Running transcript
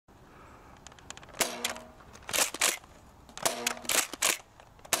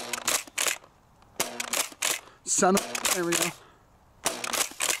Son of... There we go.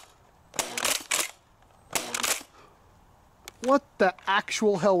 What the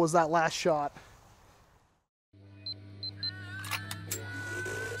actual hell was that last shot?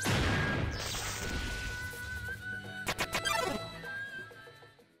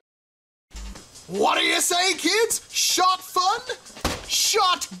 What do you say, kids? Shot fun?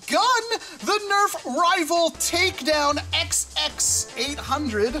 Shotgun? The NERF rival Takedown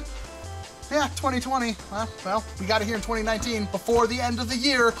XX-800. Yeah, 2020. Well, we got it here in 2019, before the end of the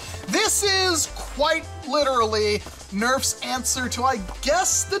year. This is quite literally NERF's answer to, I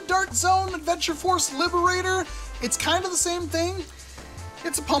guess, the Dart Zone Adventure Force Liberator. It's kind of the same thing.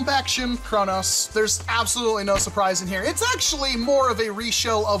 It's a pump action Chronos. There's absolutely no surprise in here. It's actually more of a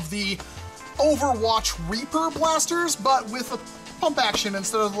reshow of the Overwatch Reaper blasters, but with a pump action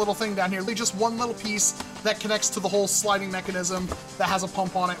instead of the little thing down here. Leave just one little piece that connects to the whole sliding mechanism that has a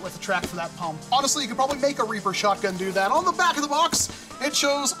pump on it with a track for that pump. Honestly, you could probably make a Reaper shotgun do that. On the back of the box, it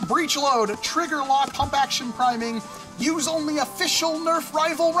shows breech load, trigger lock, pump action priming, use only official NERF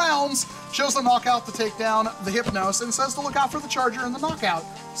rival rounds, shows the knockout, the takedown, the hypnos, and says to look out for the charger and the knockout.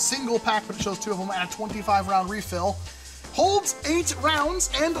 Single pack, but it shows 2 of them and a 25 round refill. Holds 8 rounds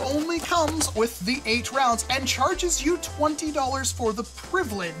and only comes with the 8 rounds and charges you $20 for the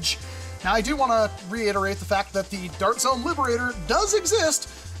privilege. Now, I do want to reiterate the fact that the Dart Zone Liberator does exist,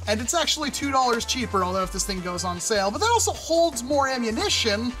 and it's actually $2 cheaper, although if this thing goes on sale, but that also holds more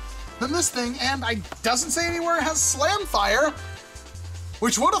ammunition than this thing, and it doesn't say anywhere it has slam fire,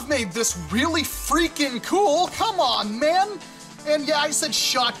 which would have made this really freaking cool. Come on, man. And yeah, I said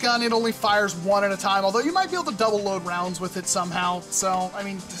shotgun, it only fires 1 at a time, although you might be able to double load rounds with it somehow. So, I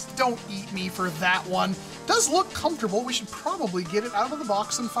mean, just don't eat me for that one. Does look comfortable. We should probably get it out of the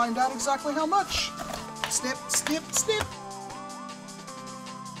box and find out exactly how much. Snip, snip, snip.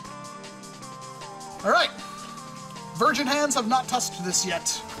 All right. Virgin hands have not touched this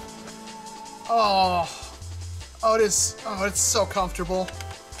yet. Oh, it's so comfortable.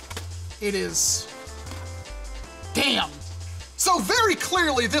 It is. Damn. So very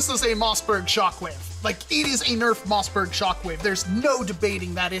clearly, this is a Mossberg Shockwave. Like, it is a NERF Mossberg Shockwave. There's no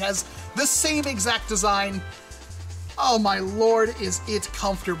debating that. It has the same exact design. Oh my lord, is it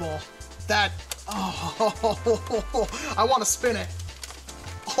comfortable. That, oh, I want to spin it.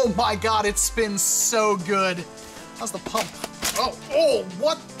 Oh my god, it spins so good. How's the pump? Oh,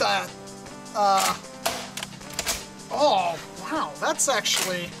 what the, oh, wow, that's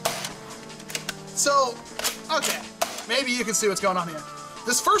actually, so, okay. Maybe you can see what's going on here.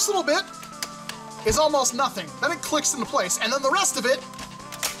 This first little bit is almost nothing. Then it clicks into place, and then the rest of it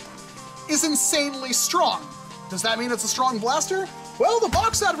is insanely strong. Does that mean it's a strong blaster? Well, the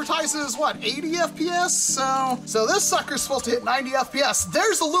box advertises, what, 80 FPS? So this sucker's supposed to hit 90 FPS.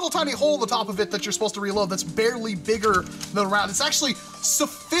 There's a little tiny hole at the top of it that you're supposed to reload that's barely bigger than a round. It's actually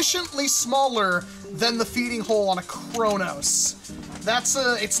sufficiently smaller than the feeding hole on a Chronos. That's,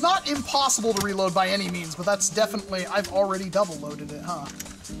 it's not impossible to reload by any means, but that's definitely, I've already double loaded it, huh?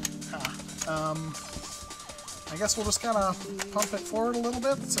 I guess we'll just kind of pump it forward a little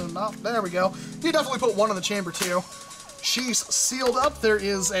bit, so there we go. You definitely put one in the chamber too. She's sealed up, there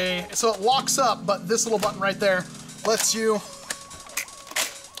is so it locks up, but this little button right there lets you,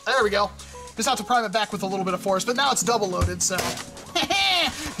 there we go. Just have to prime it back with a little bit of force, but now it's double loaded, so.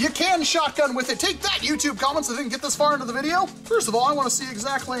 You can shotgun with it. Take that, YouTube comments that didn't get this far into the video. First of all, I want to see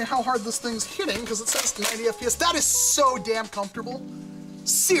exactly how hard this thing's hitting, because it says 90 FPS. That is so damn comfortable.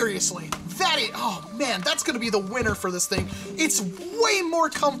 Seriously, that is, oh man, that's going to be the winner for this thing. It's way more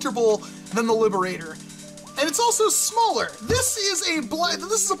comfortable than the Liberator. And it's also smaller. This is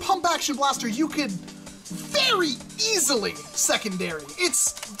a pump action blaster you could very easily secondary.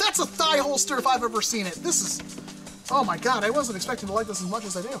 That's a thigh holster if I've ever seen it. This is, oh my god, I wasn't expecting to like this as much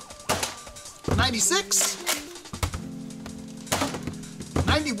as I do. 96.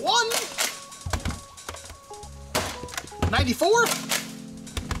 91. 94.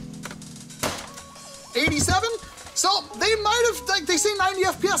 87. So they might have, like, they say 90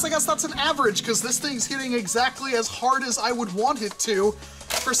 FPS. I guess that's an average because this thing's hitting exactly as hard as I would want it to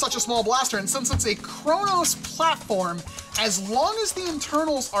for such a small blaster. And since it's a Chronos platform, as long as the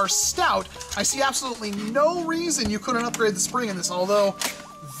internals are stout, I see absolutely no reason you couldn't upgrade the spring in this, although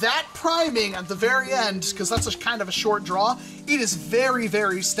that priming at the very end, because that's a kind of a short draw, it is very,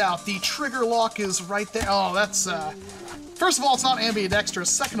 very stout. The trigger lock is right there. Oh, that's, first of all, it's not ambidextrous.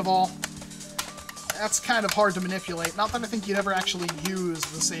 Second of all, that's kind of hard to manipulate. Not that I think you'd ever actually use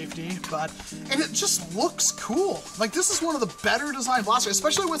the safety, but, and it just looks cool. Like, this is one of the better designed blasters,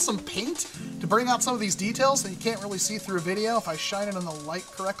 especially with some paint to bring out some of these details that you can't really see through a video if I shine it in the light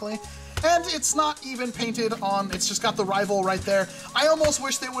correctly. And it's not even painted on, it's just got the Rival right there. I almost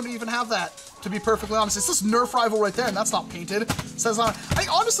wish they wouldn't even have that, to be perfectly honest. It's this NERF Rival right there, and that's not painted. It says on, I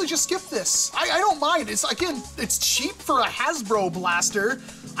honestly just skip this. I don't mind. It's, again, it's cheap for a Hasbro blaster.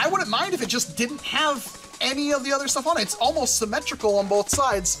 I wouldn't mind if it just didn't have any of the other stuff on it. It's almost symmetrical on both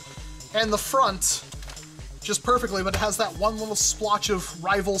sides, and the front just perfectly, but it has that one little splotch of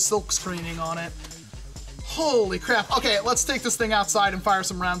Rival silk screening on it. Holy crap. Okay, let's take this thing outside and fire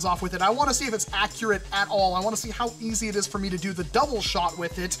some rounds off with it. I want to see if it's accurate at all. I want to see how easy it is for me to do the double shot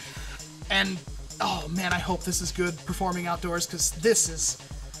with it. And, oh man, I hope this is good performing outdoors, because this is...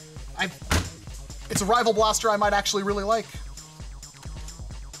 it's a Rival blaster I might actually really like.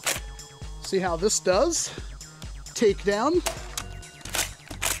 See how this does. Takedown.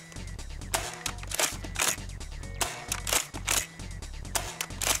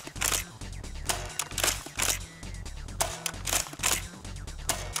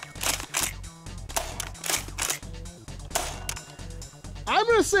 I'm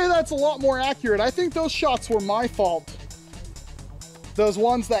gonna say that's a lot more accurate. I think those shots were my fault. Those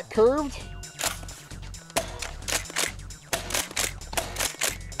ones that curved.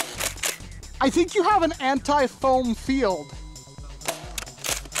 I think you have an anti-foam field.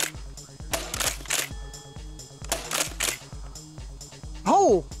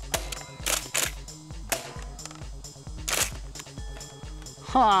 Oh!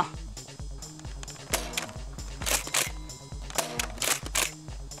 Huh.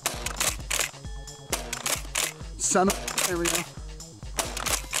 Son of, there we go.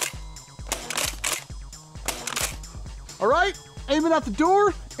 All right, aiming at the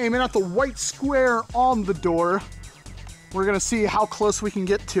door, aiming at the white square on the door. We're gonna see how close we can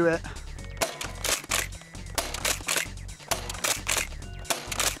get to it.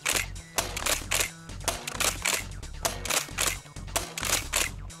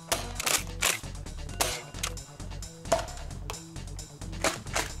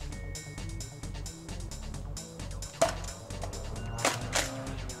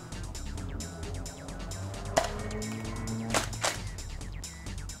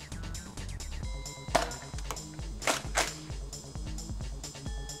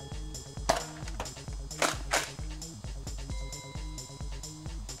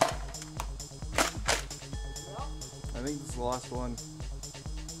 I think this is the last one.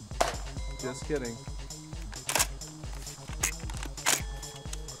 Just kidding.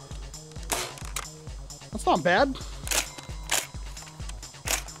 That's not bad.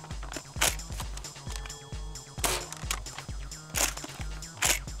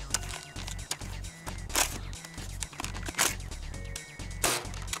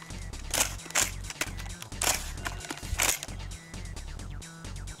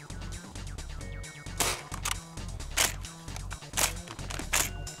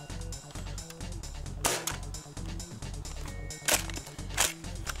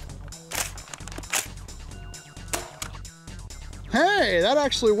 Hey, that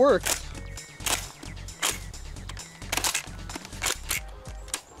actually worked.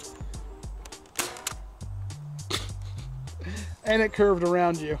 And it curved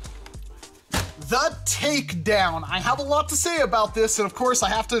around you. The Takedown. I have a lot to say about this, and of course I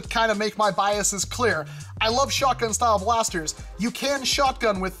have to kind of make my biases clear. I love shotgun style blasters. You can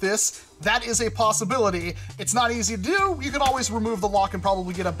shotgun with this. That is a possibility. It's not easy to do. You can always remove the lock and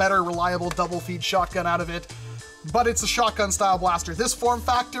probably get a better, reliable double feed shotgun out of it. But it's a shotgun style blaster. This form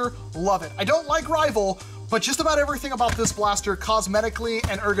factor, love it. I don't like Rival, but just about everything about this blaster, cosmetically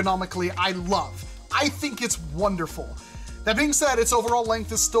and ergonomically, I love. I think it's wonderful. That being said, its overall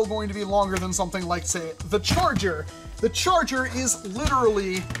length is still going to be longer than something like, say, the Charger. The Charger is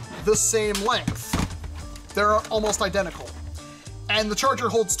literally the same length. They're almost identical. And the Charger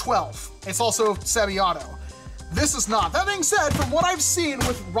holds 12. It's also semi-auto. This is not. That being said, from what I've seen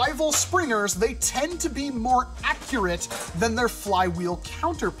with Rival Springers, they tend to be more accurate than their flywheel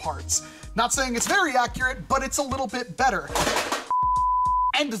counterparts. Not saying it's very accurate, but it's a little bit better.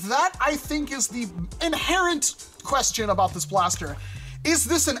 And that, I think, is the inherent question about this blaster. Is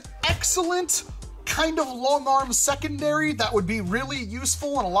this an excellent kind of long arm secondary that would be really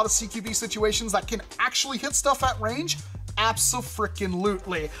useful in a lot of CQB situations that can actually hit stuff at range?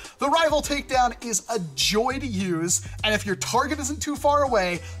 Abso-frickin-lutely. The Rival Takedown is a joy to use, and if your target isn't too far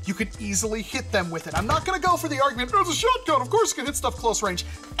away, you can easily hit them with it. I'm not gonna go for the argument, oh, it's a shotgun, of course it can hit stuff close range.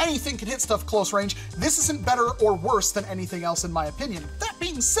 Anything can hit stuff close range. This isn't better or worse than anything else in my opinion. That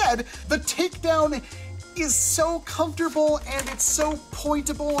being said, the Takedown is so comfortable and it's so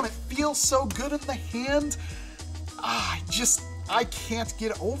pointable and it feels so good in the hand. I can't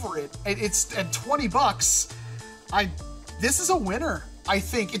get over it. It's at 20 bucks. This is a winner. I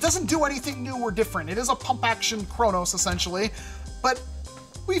think. It doesn't do anything new or different. It is a pump action Chronos, essentially, but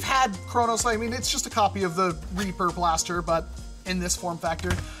we've had Chronos. I mean, it's just a copy of the Reaper blaster, but in this form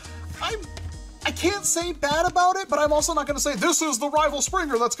factor. I can't say bad about it, but I'm also not going to say this is the Rival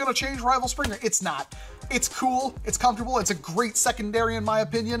Springer that's going to change Rival Springer. It's not. It's cool, it's comfortable, it's a great secondary in my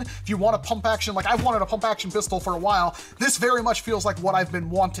opinion. If you want a pump action, like I've wanted a pump action pistol for a while, this very much feels like what I've been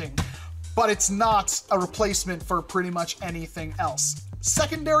wanting, but it's not a replacement for pretty much anything else.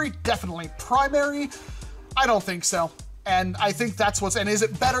 Secondary, definitely. Primary, I don't think so. And I think that's and is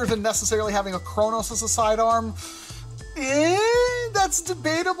it better than necessarily having a Chronos as a sidearm? That's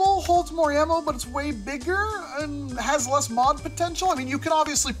debatable. Holds more ammo, but it's way bigger and has less mod potential. I mean, you can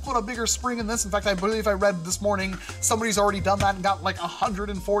obviously put a bigger spring in this. In fact, I believe I read this morning somebody's already done that and got like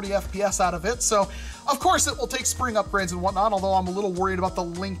 140 FPS out of it. So, of course, it will take spring upgrades and whatnot, although I'm a little worried about the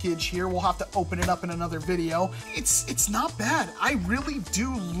linkage here. We'll have to open it up in another video. It's not bad. I really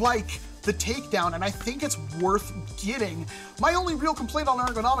do like the Takedown, and I think it's worth getting. My only real complaint on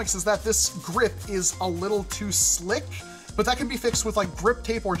ergonomics is that this grip is a little too slick, but that can be fixed with like grip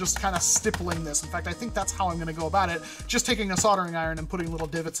tape or just kind of stippling this. In fact, I think that's how I'm gonna go about it. Just taking a soldering iron and putting little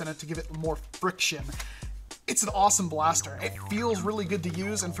divots in it to give it more friction. It's an awesome blaster. It feels really good to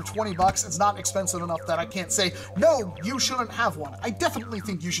use, and for 20 bucks, it's not expensive enough that I can't say, no, you shouldn't have one. I definitely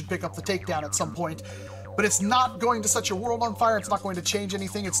think you should pick up the Takedown at some point. But it's not going to set your world on fire. It's not going to change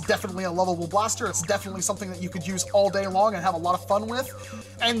anything. It's definitely a lovable blaster. It's definitely something that you could use all day long and have a lot of fun with.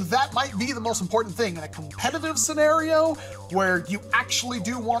 And that might be the most important thing in a competitive scenario where you actually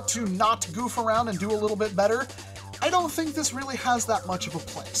do want to not goof around and do a little bit better. I don't think this really has that much of a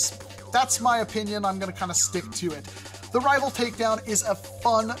place. That's my opinion. I'm going to kind of stick to it. The Rival Takedown is a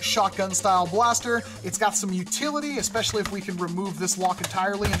fun shotgun-style blaster. It's got some utility, especially if we can remove this lock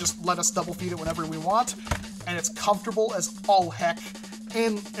entirely and just let us double feed it whenever we want. And it's comfortable as all heck.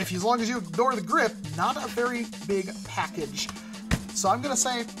 And as long as you ignore the grip, not a very big package. So I'm gonna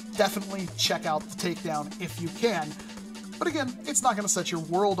say definitely check out the Takedown if you can. But again, it's not gonna set your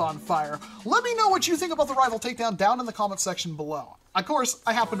world on fire. Let me know what you think about the Rival Takedown down in the comment section below. Of course,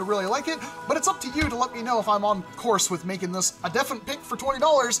 I happen to really like it, but it's up to you to let me know if I'm on course with making this a definite pick for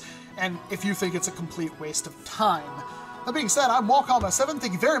 $20, and if you think it's a complete waste of time. That being said, I'm Walcom S7.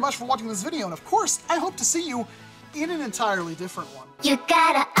 Thank you very much for watching this video, and of course, I hope to see you in an entirely different one. You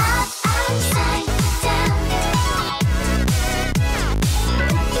gotta